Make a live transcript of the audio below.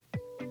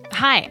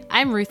Hi,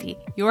 I'm Ruthie,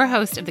 your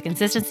host of the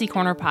Consistency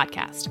Corner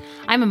podcast.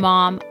 I'm a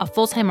mom, a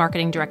full-time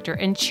marketing director,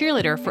 and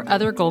cheerleader for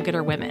other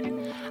goal-getter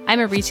women. I'm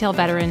a retail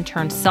veteran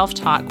turned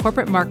self-taught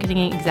corporate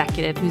marketing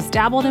executive who's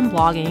dabbled in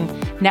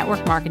blogging,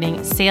 network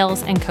marketing,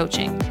 sales, and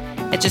coaching.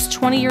 At just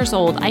 20 years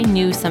old, I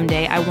knew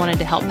someday I wanted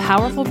to help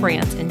powerful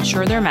brands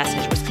ensure their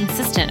message was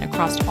consistent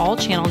across all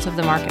channels of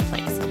the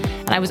marketplace.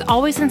 And I was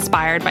always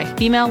inspired by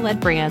female-led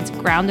brands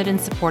grounded in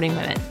supporting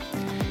women.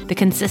 The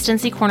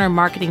Consistency Corner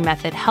marketing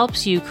method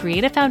helps you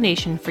create a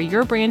foundation for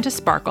your brand to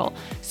sparkle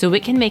so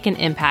it can make an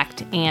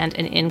impact and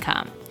an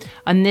income.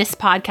 On this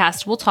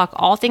podcast, we'll talk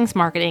all things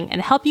marketing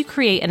and help you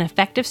create an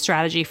effective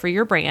strategy for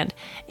your brand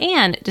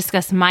and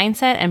discuss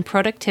mindset and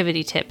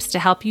productivity tips to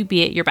help you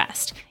be at your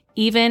best,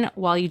 even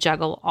while you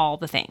juggle all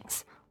the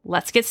things.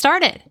 Let's get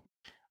started.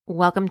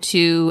 Welcome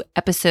to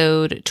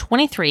episode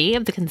 23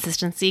 of the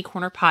Consistency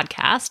Corner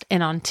podcast.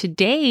 And on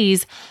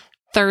today's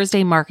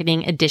Thursday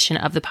marketing edition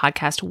of the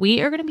podcast,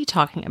 we are going to be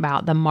talking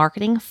about the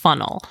marketing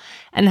funnel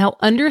and how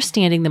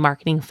understanding the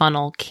marketing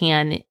funnel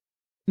can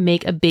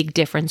make a big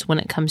difference when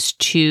it comes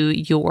to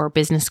your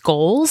business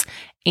goals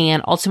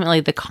and ultimately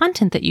the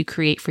content that you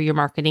create for your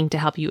marketing to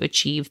help you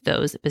achieve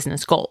those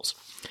business goals.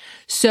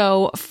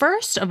 So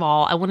first of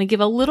all, I want to give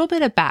a little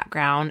bit of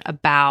background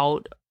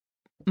about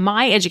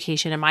my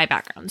education and my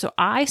background. So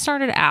I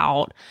started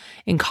out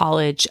in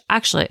college.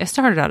 Actually, I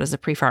started out as a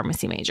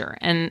pre-pharmacy major.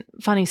 And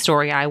funny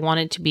story, I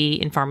wanted to be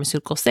in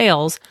pharmaceutical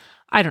sales.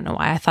 I don't know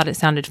why. I thought it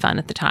sounded fun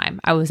at the time.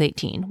 I was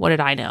 18. What did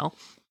I know?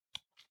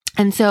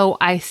 And so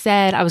I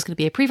said I was going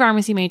to be a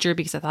pre-pharmacy major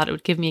because I thought it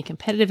would give me a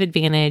competitive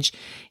advantage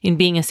in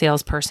being a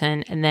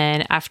salesperson. And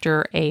then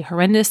after a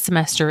horrendous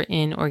semester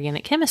in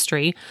organic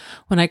chemistry,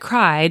 when I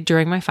cried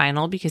during my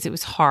final because it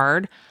was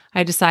hard,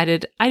 I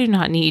decided I do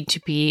not need to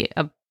be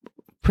a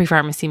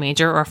pre-pharmacy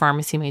major or a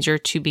pharmacy major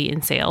to be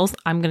in sales.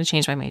 I'm going to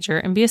change my major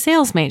and be a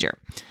sales major.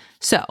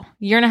 So,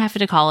 year and a half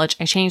into college,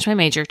 I changed my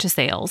major to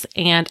sales,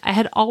 and I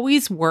had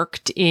always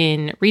worked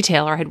in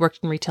retail, or I had worked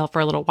in retail for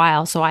a little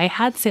while. So I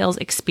had sales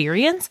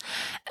experience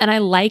and I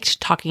liked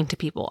talking to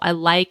people. I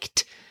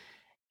liked,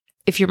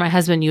 if you're my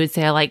husband, you would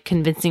say I like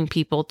convincing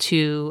people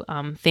to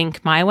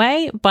think my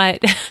way,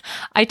 but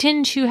I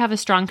tend to have a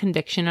strong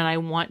conviction and I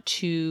want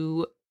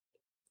to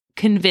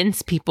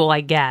convince people,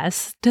 I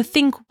guess, to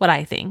think what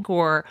I think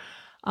or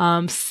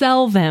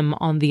sell them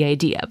on the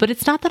idea. But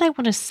it's not that I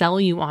want to sell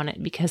you on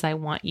it because I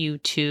want you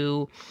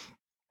to,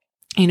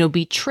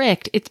 be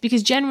tricked. It's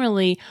because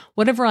generally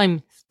whatever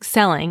I'm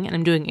selling, and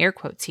I'm doing air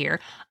quotes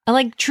here,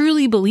 I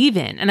truly believe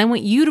in, and I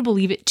want you to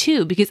believe it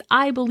too because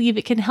I believe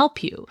it can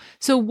help you.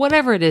 So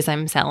whatever it is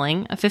I'm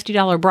selling, a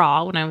 $50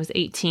 bra when I was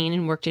 18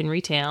 and worked in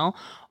retail,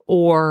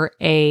 or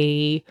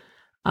a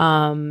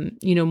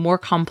more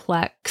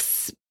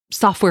complex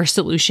software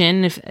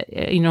solution. If,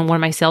 one of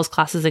my sales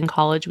classes in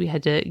college, we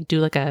had to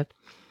do a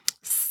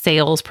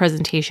sales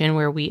presentation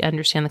where we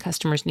understand the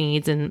customer's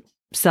needs and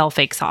sell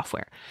fake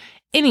software.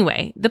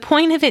 Anyway, the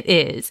point of it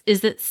is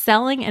that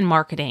selling and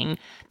marketing,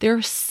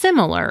 they're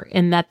similar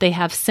in that they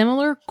have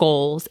similar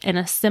goals and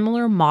a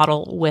similar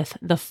model with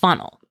the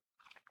funnel.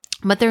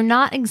 But they're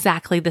not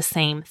exactly the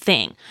same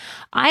thing.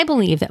 I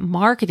believe that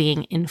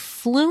marketing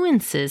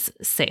influences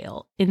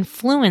sales.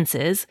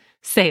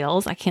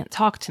 I can't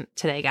talk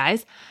today,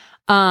 guys.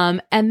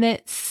 And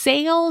that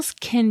sales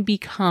can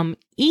become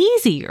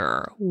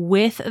easier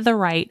with the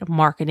right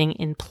marketing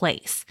in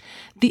place.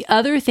 The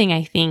other thing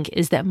I think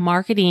is that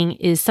marketing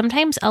is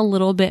sometimes a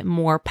little bit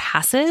more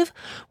passive,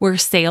 where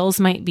sales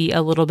might be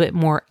a little bit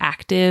more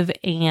active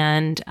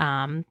and,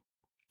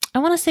 I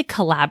want to say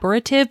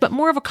collaborative, but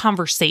more of a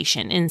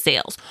conversation in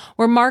sales.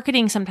 Where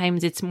marketing,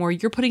 sometimes it's more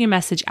you're putting a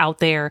message out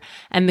there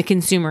and the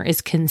consumer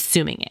is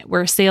consuming it.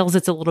 Where sales,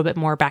 it's a little bit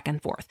more back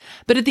and forth.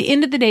 But at the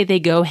end of the day, they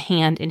go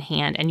hand in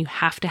hand and you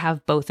have to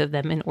have both of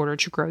them in order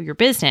to grow your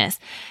business.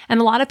 And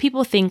a lot of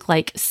people think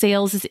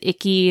sales is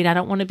icky and I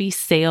don't want to be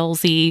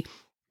salesy.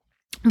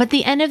 But at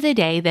the end of the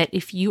day, that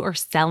if you are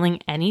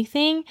selling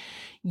anything,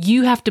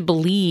 you have to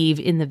believe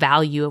in the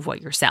value of what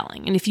you're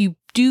selling. And if you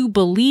do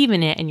believe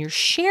in it and you're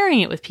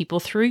sharing it with people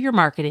through your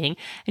marketing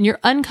and you're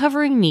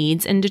uncovering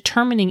needs and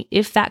determining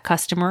if that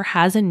customer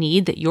has a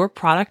need that your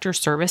product or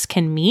service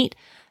can meet,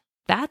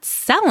 that's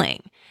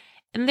selling.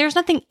 And there's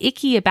nothing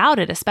icky about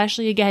it,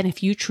 especially again,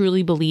 if you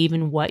truly believe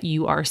in what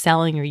you are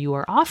selling or you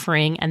are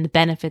offering and the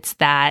benefits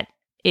that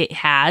it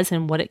has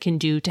and what it can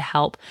do to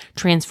help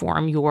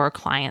transform your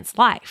client's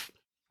life.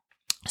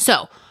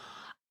 So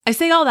I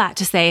say all that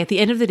to say at the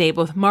end of the day,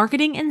 both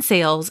marketing and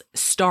sales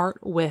start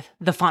with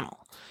the funnel.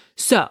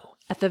 So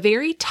at the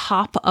very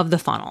top of the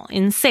funnel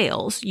in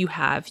sales, you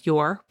have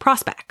your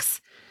prospects.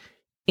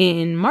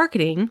 In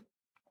marketing,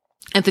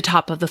 at the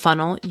top of the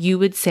funnel, you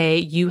would say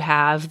you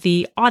have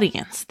the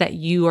audience that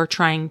you are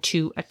trying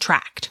to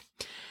attract.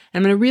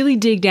 And I'm going to really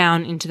dig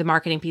down into the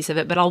marketing piece of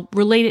it, but I'll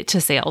relate it to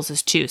sales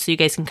as too, so you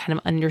guys can kind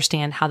of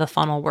understand how the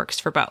funnel works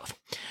for both.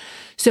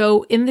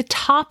 So in the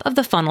top of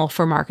the funnel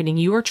for marketing,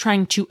 you are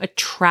trying to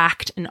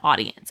attract an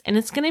audience, and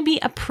it's going to be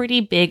a pretty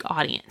big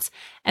audience.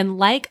 And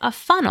like a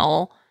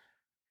funnel,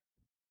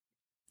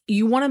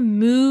 you want to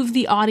move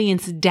the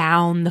audience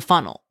down the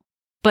funnel.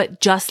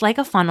 But just like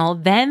a funnel,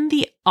 then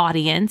the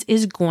audience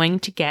is going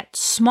to get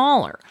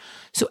smaller.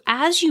 So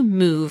as you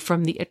move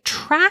from the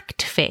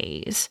attract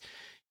phase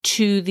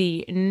to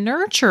the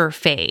nurture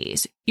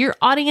phase, your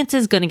audience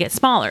is going to get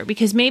smaller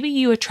because maybe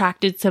you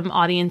attracted some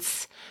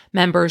audience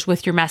members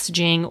with your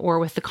messaging or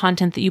with the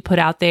content that you put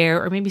out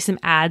there, or maybe some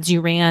ads you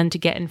ran to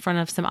get in front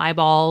of some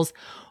eyeballs.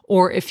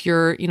 Or if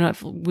you're,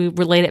 if we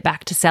relate it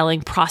back to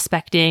selling,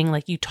 prospecting,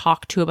 like you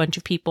talk to a bunch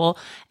of people,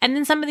 and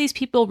then some of these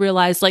people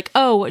realize like,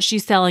 oh, what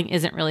she's selling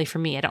isn't really for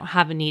me. I don't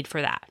have a need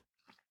for that.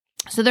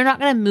 So they're not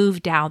going to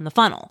move down the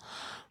funnel.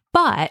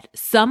 But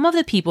some of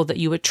the people that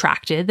you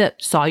attracted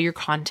that saw your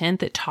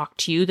content, that talked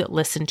to you, that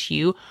listened to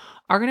you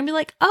are going to be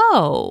like,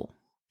 oh,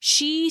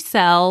 she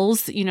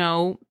sells,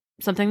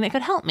 something that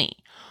could help me.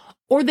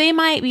 Or they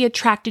might be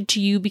attracted to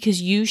you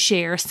because you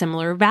share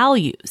similar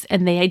values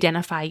and they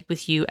identify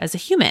with you as a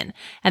human.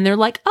 And they're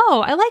like,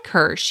 oh, I like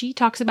her. She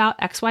talks about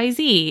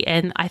XYZ.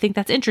 And I think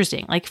that's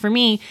interesting. Like for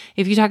me,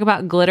 if you talk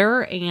about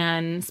glitter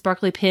and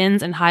sparkly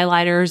pins and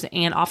highlighters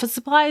and office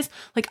supplies,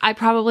 like I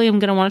probably am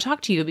going to want to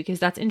talk to you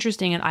because that's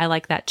interesting and I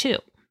like that too.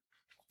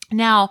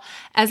 Now,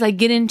 as I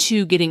get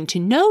into getting to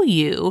know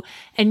you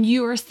and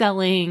you are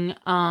selling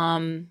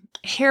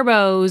hair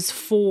bows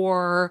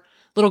for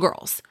little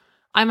girls,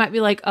 I might be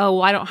like, oh,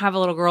 I don't have a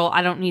little girl.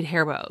 I don't need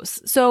hair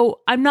bows.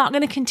 So I'm not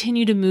going to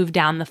continue to move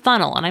down the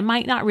funnel and I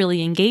might not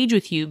really engage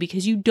with you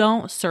because you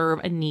don't serve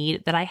a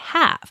need that I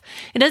have.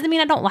 It doesn't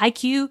mean I don't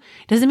like you.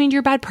 It doesn't mean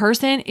you're a bad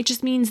person. It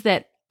just means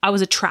that I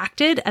was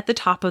attracted at the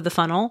top of the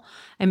funnel.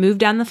 I moved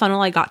down the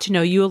funnel. I got to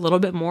know you a little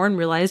bit more and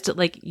realized that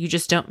like you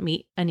just don't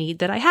meet a need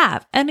that I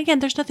have. And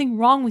again, there's nothing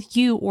wrong with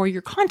you or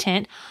your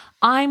content.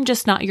 I'm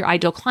just not your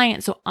ideal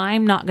client. So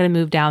I'm not going to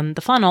move down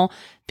the funnel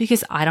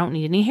because I don't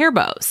need any hair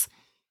bows.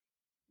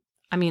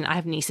 I mean, I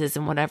have nieces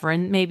and whatever,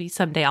 and maybe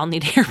someday I'll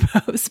need hair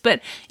bows, but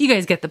you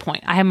guys get the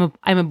point. I'm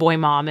a boy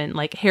mom and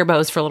like hair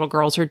bows for little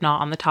girls are not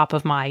on the top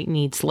of my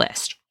needs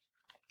list.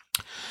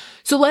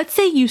 So let's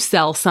say you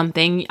sell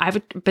something.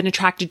 I've been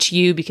attracted to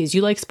you because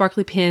you like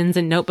sparkly pins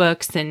and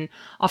notebooks and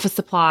office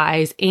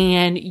supplies,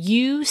 and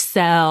you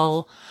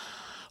sell,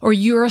 or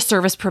you're a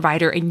service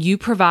provider and you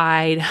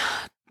provide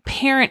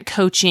parent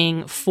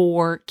coaching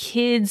for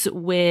kids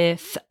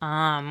with,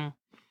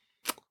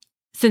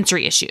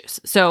 sensory issues.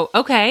 So,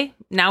 okay,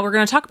 now we're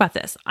going to talk about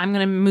this. I'm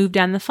going to move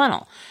down the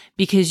funnel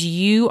because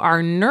you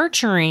are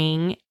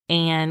nurturing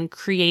and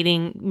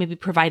creating, maybe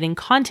providing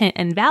content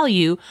and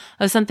value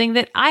of something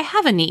that I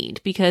have a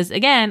need. Because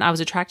again, I was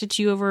attracted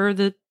to you over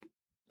the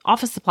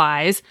office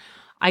supplies.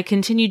 I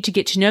continued to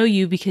get to know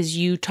you because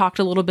you talked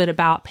a little bit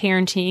about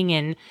parenting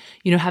and,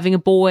 having a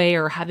boy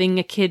or having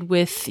a kid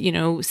with,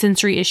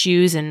 sensory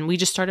issues. And we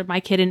just started my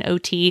kid in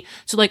OT.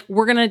 So like,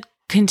 we're going to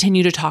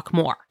continue to talk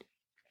more.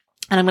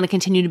 And I'm going to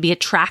continue to be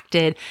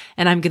attracted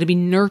and I'm going to be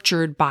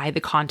nurtured by the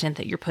content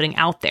that you're putting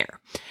out there.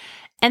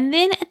 And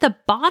then at the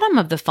bottom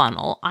of the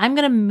funnel, I'm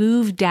going to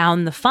move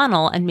down the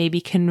funnel and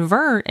maybe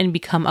convert and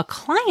become a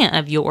client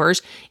of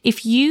yours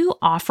if you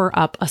offer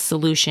up a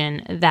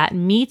solution that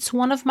meets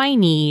one of my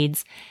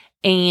needs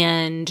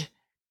and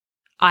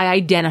I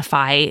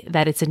identify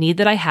that it's a need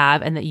that I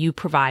have and that you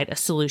provide a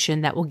solution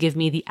that will give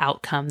me the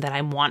outcome that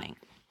I'm wanting.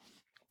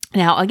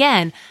 Now,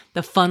 again,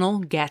 the funnel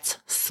gets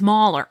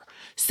smaller.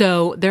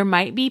 So there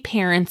might be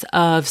parents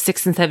of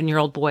 6 and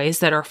 7-year-old boys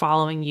that are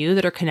following you,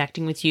 that are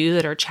connecting with you,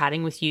 that are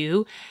chatting with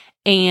you,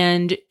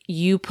 and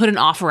you put an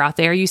offer out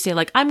there. You say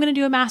like, I'm going to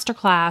do a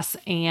masterclass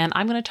and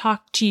I'm going to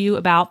talk to you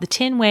about the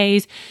 10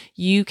 ways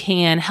you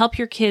can help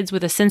your kids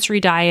with a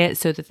sensory diet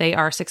so that they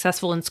are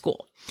successful in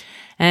school.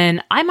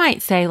 And I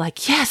might say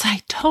like, yes,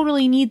 I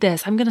totally need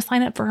this. I'm going to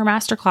sign up for her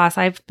masterclass.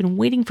 I've been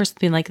waiting for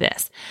something like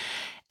this.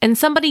 And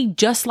somebody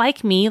just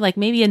like me, like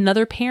maybe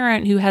another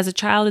parent who has a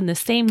child in the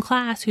same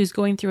class who's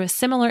going through a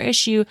similar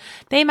issue,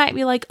 they might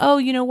be like, oh,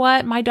 you know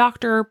what? My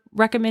doctor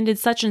recommended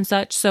such and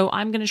such, so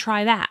I'm going to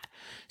try that.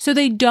 So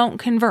they don't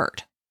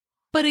convert.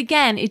 But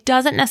again, it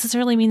doesn't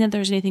necessarily mean that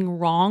there's anything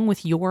wrong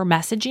with your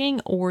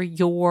messaging or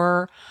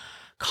your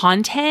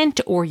content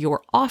or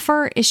your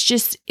offer. It's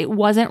just, it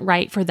wasn't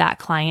right for that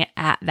client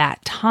at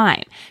that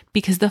time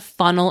because the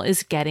funnel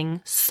is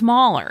getting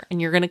smaller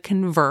and you're going to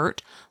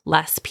convert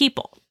less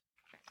people.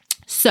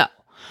 So,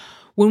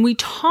 when we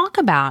talk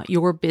about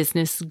your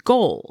business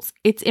goals,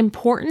 it's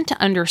important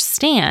to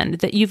understand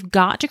that you've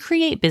got to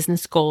create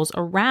business goals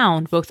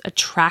around both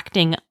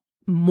attracting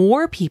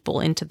more people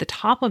into the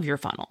top of your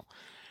funnel,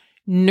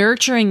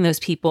 nurturing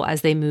those people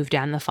as they move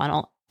down the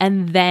funnel,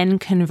 and then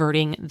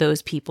converting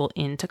those people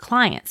into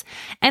clients.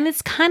 And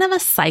it's kind of a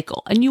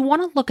cycle. And you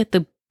want to look at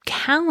the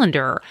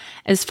calendar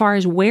as far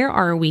as where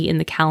are we in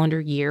the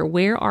calendar year?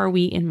 Where are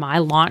we in my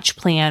launch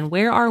plan?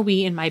 Where are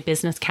we in my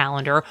business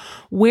calendar?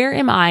 Where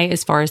am I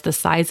as far as the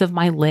size of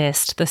my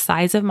list, the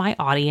size of my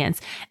audience,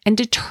 and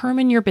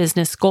determine your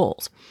business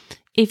goals.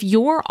 If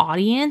your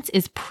audience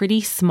is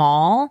pretty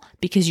small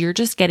because you're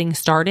just getting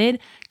started,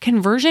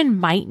 conversion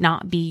might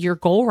not be your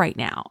goal right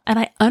now. And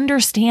I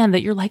understand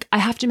that you're like, I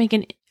have to make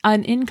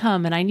an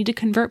income and I need to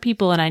convert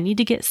people and I need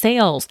to get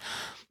sales.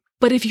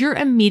 But if you're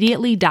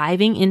immediately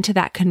diving into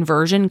that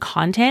conversion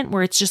content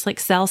where it's just like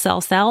sell,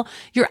 sell, sell,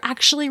 you're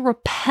actually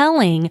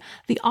repelling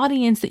the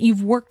audience that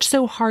you've worked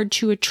so hard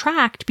to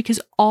attract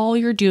because all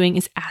you're doing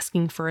is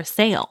asking for a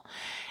sale.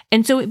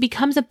 And so it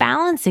becomes a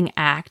balancing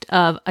act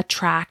of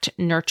attract,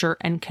 nurture,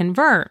 and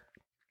convert.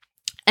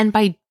 And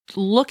by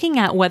looking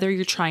at whether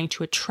you're trying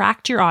to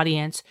attract your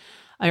audience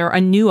or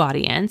a new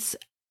audience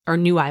or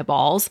new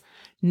eyeballs,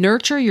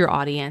 nurture your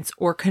audience,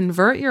 or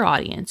convert your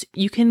audience,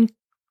 you can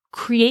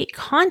create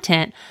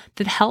content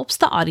that helps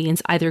the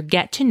audience either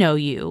get to know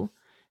you,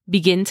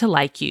 begin to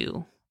like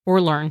you, or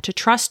learn to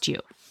trust you.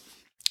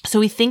 So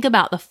we think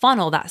about the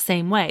funnel that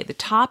same way. The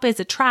top is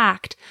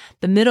attract,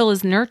 the middle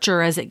is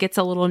nurture as it gets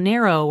a little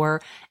narrower,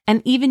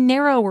 and even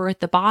narrower at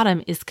the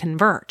bottom is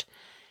convert.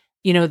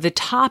 The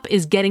top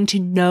is getting to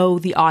know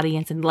the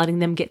audience and letting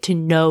them get to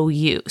know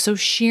you. So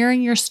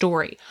sharing your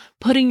story,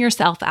 putting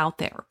yourself out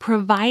there,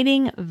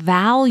 providing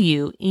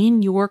value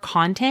in your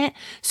content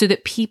so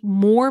that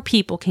more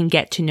people can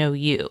get to know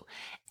you.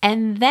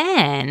 And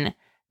then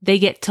they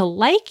get to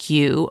like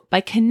you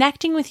by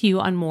connecting with you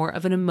on more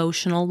of an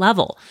emotional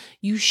level.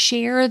 You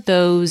share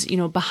those,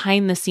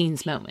 behind the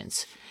scenes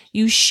moments.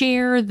 You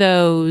share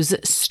those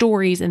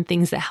stories and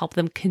things that help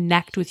them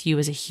connect with you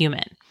as a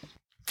human.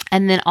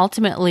 And then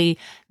ultimately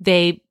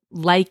they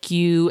like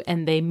you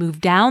and they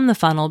move down the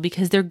funnel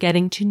because they're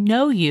getting to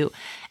know you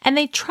and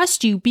they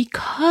trust you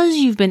because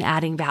you've been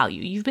adding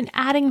value. You've been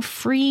adding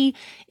free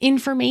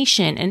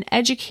information and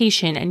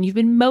education, and you've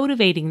been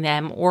motivating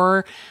them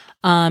or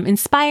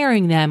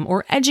inspiring them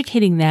or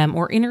educating them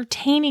or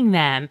entertaining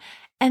them.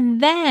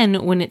 And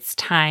then when it's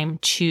time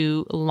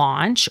to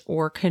launch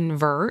or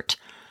convert,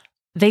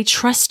 they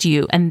trust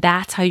you, and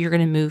that's how you're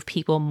going to move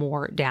people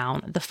more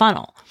down the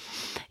funnel.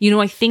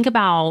 I think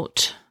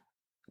about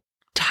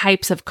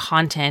types of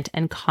content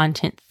and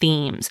content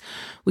themes.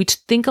 We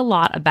think a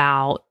lot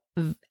about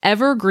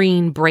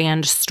evergreen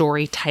brand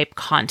story type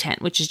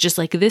content, which is just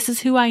like, this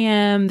is who I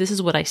am, this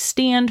is what I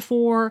stand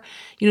for.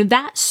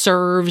 That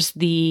serves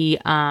the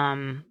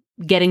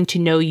getting to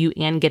know you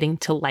and getting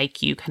to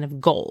like you kind of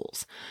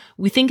goals.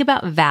 We think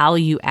about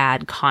value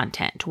add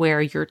content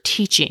where you're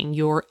teaching,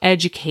 you're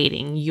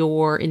educating,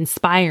 you're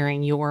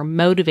inspiring, you're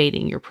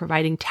motivating, you're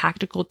providing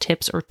tactical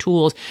tips or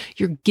tools,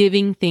 you're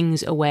giving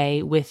things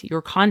away with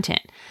your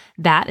content.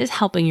 That is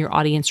helping your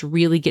audience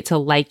really get to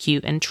like you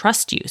and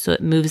trust you, so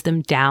it moves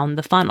them down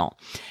the funnel.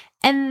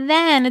 And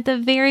then at the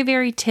very,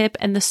 very tip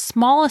and the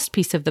smallest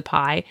piece of the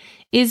pie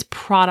is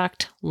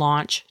product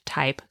launch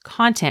type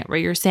content where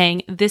you're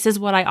saying, this is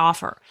what I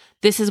offer.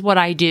 This is what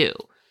I do.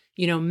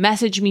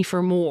 Message me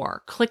for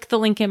more. Click the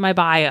link in my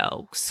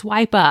bio,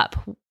 swipe up,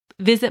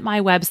 visit my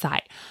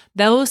website,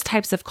 those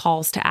types of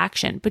calls to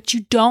action. But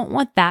you don't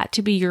want that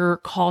to be your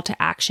call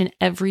to action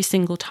every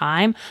single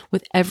time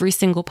with every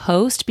single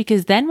post,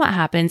 because then what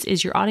happens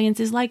is your audience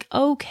is like,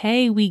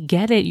 okay, we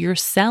get it. You're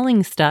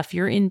selling stuff.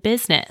 You're in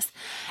business.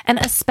 And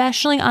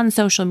especially on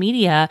social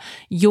media,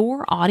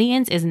 your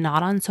audience is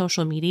not on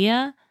social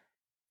media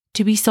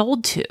to be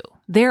sold to.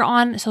 They're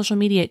on social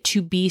media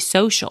to be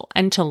social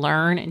and to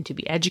learn and to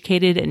be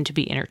educated and to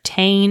be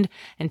entertained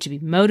and to be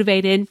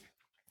motivated.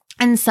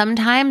 And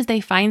sometimes they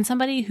find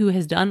somebody who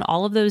has done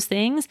all of those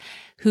things,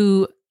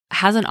 who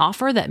has an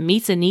offer that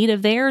meets a need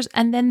of theirs,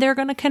 and then they're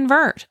going to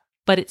convert.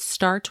 But it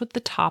starts with the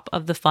top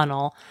of the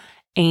funnel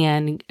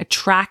and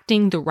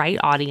attracting the right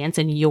audience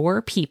and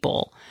your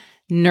people,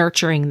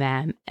 nurturing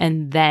them,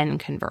 and then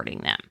converting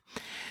them.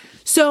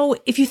 So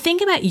if you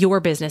think about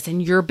your business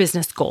and your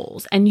business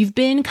goals, and you've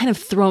been kind of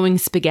throwing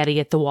spaghetti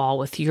at the wall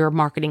with your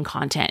marketing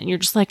content, and you're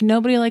just like,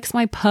 nobody likes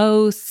my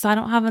posts, I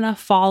don't have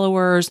enough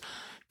followers,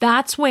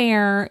 that's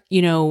where,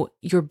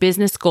 your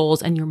business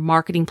goals and your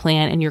marketing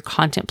plan and your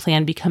content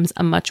plan becomes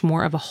a much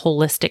more of a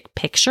holistic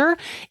picture.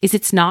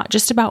 It's not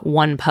just about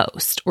one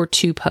post or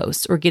two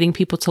posts or getting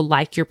people to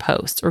like your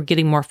posts or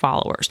getting more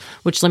followers,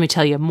 which, let me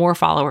tell you, more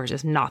followers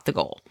is not the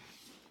goal.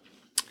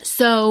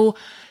 So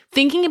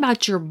thinking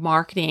about your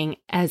marketing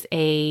as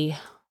a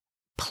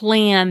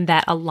plan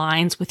that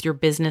aligns with your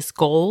business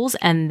goals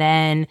and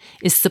then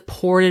is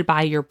supported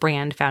by your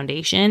brand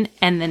foundation,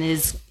 and then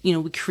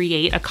we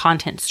create a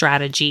content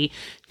strategy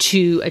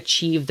to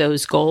achieve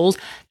those goals.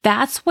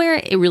 That's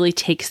where it really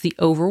takes the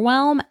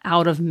overwhelm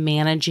out of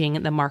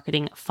managing the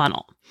marketing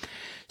funnel.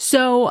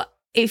 So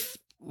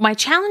my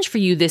challenge for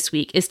you this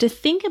week is to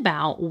think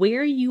about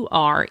where you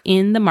are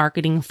in the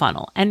marketing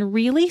funnel, and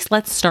really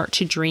let's start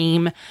to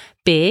dream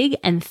big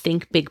and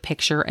think big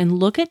picture and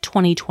look at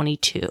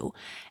 2022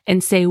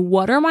 and say,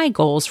 what are my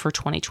goals for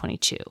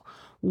 2022?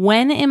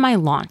 When am I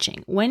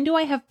launching? When do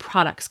I have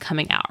products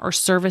coming out or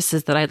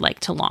services that I'd like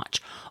to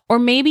launch? Or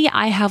maybe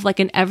I have like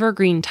an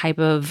evergreen type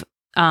of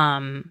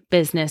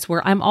business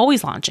where I'm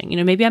always launching.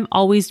 Maybe I'm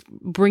always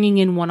bringing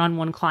in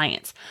one-on-one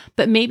clients,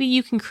 but maybe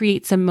you can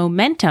create some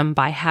momentum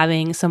by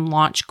having some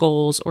launch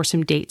goals or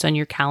some dates on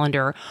your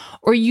calendar,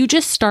 or you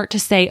just start to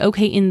say,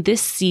 okay, in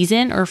this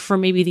season or for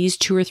maybe these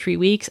 2 or 3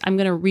 weeks, I'm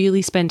going to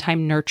really spend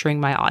time nurturing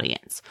my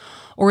audience.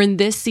 Or in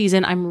this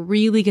season, I'm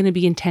really going to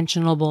be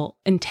intentional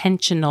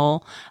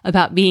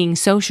about being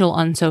social,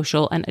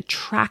 unsocial, and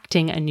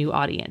attracting a new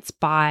audience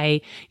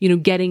by,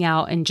 getting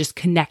out and just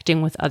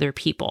connecting with other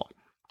people.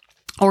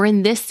 Or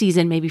in this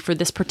season, maybe for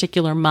this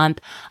particular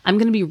month, I'm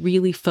going to be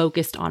really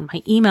focused on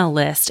my email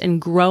list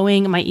and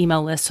growing my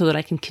email list so that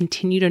I can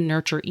continue to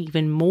nurture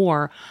even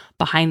more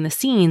behind the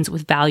scenes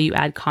with value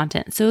add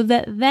content, so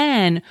that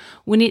then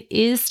when it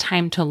is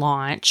time to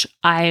launch,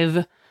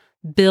 I've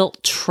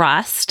built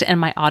trust and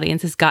my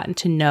audience has gotten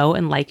to know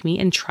and like me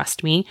and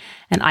trust me,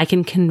 and I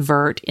can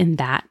convert in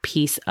that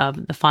piece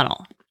of the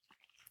funnel.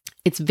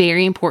 It's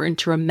very important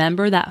to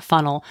remember that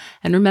funnel,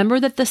 and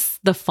remember that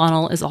the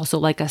funnel is also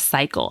like a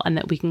cycle, and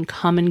that we can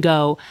come and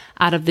go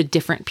out of the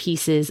different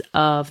pieces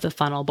of the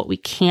funnel, but we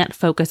can't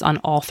focus on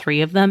all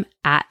three of them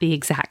at the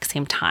exact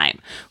same time.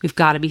 We've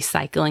got to be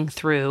cycling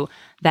through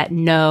that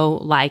know,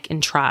 like,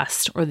 and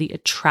trust, or the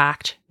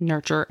attract,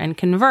 nurture, and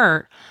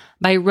convert,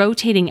 by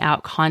rotating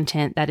out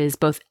content that is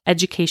both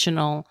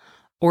educational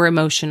or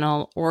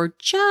emotional, or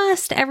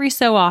just every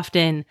so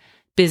often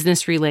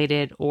business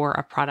related or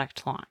a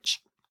product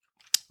launch.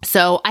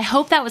 So I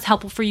hope that was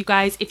helpful for you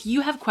guys. If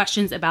you have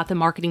questions about the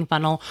marketing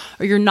funnel,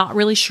 or you're not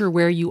really sure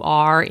where you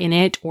are in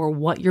it, or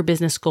what your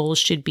business goals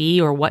should be,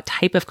 or what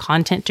type of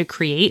content to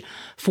create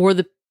for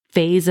the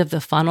phase of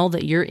the funnel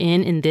that you're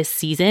in this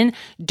season,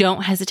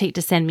 don't hesitate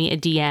to send me a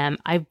DM.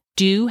 I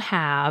do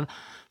have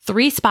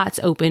 3 spots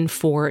open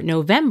for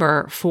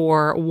November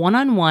for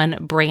one-on-one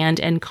brand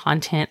and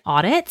content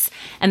audits.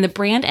 And the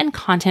brand and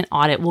content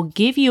audit will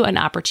give you an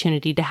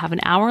opportunity to have an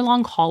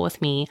hour-long call with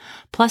me,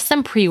 plus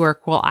some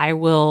pre-work while I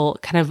will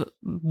kind of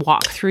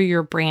walk through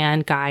your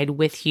brand guide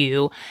with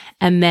you,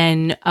 and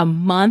then a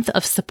month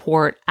of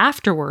support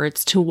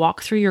afterwards to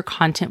walk through your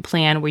content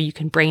plan, where you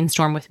can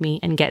brainstorm with me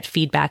and get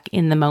feedback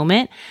in the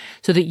moment,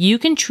 so that you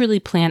can truly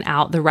plan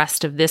out the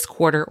rest of this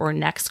quarter or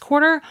next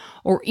quarter,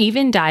 or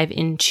even dive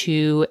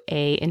into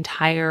a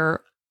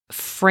entire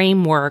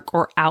framework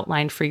or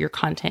outline for your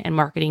content and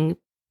marketing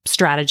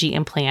strategy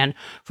and plan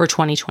for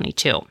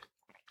 2022.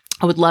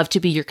 I would love to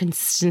be your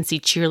consistency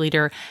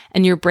cheerleader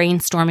and your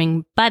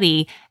brainstorming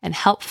buddy, and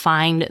help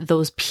find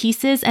those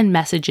pieces and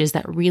messages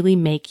that really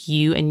make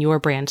you and your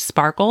brand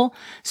sparkle,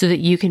 so that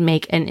you can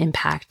make an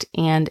impact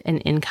and an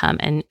income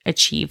and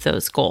achieve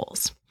those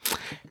goals.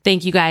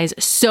 Thank you guys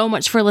so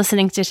much for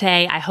listening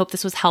today. I hope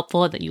this was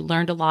helpful, that you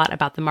learned a lot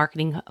about the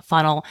marketing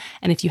funnel.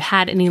 And if you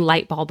had any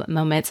light bulb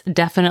moments,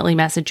 definitely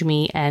message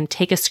me and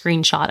take a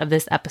screenshot of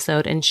this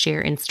episode and share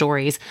in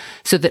stories,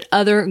 so that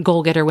other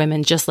goal-getter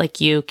women just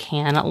like you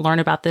can learn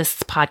about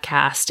this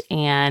podcast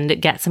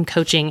and get some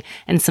coaching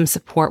and some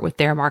support with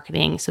their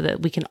marketing, so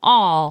that we can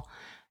all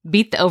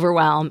beat the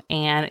overwhelm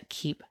and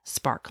keep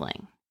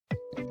sparkling.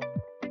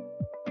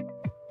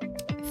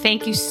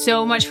 Thank you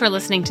so much for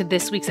listening to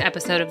this week's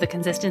episode of the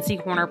Consistency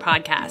Corner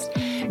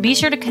podcast. Be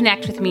sure to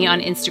connect with me on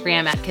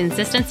Instagram at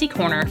Consistency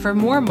Corner for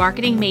more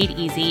marketing made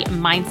easy,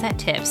 mindset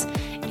tips,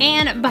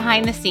 and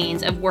behind the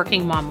scenes of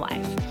working mom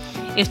life.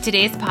 If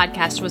today's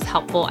podcast was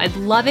helpful, I'd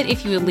love it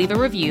if you would leave a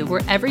review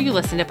wherever you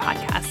listen to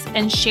podcasts,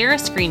 and share a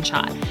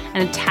screenshot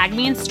and tag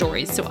me in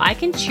stories, so I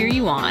can cheer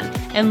you on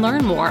and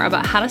learn more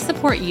about how to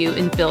support you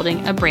in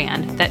building a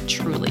brand that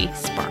truly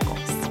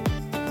sparkles.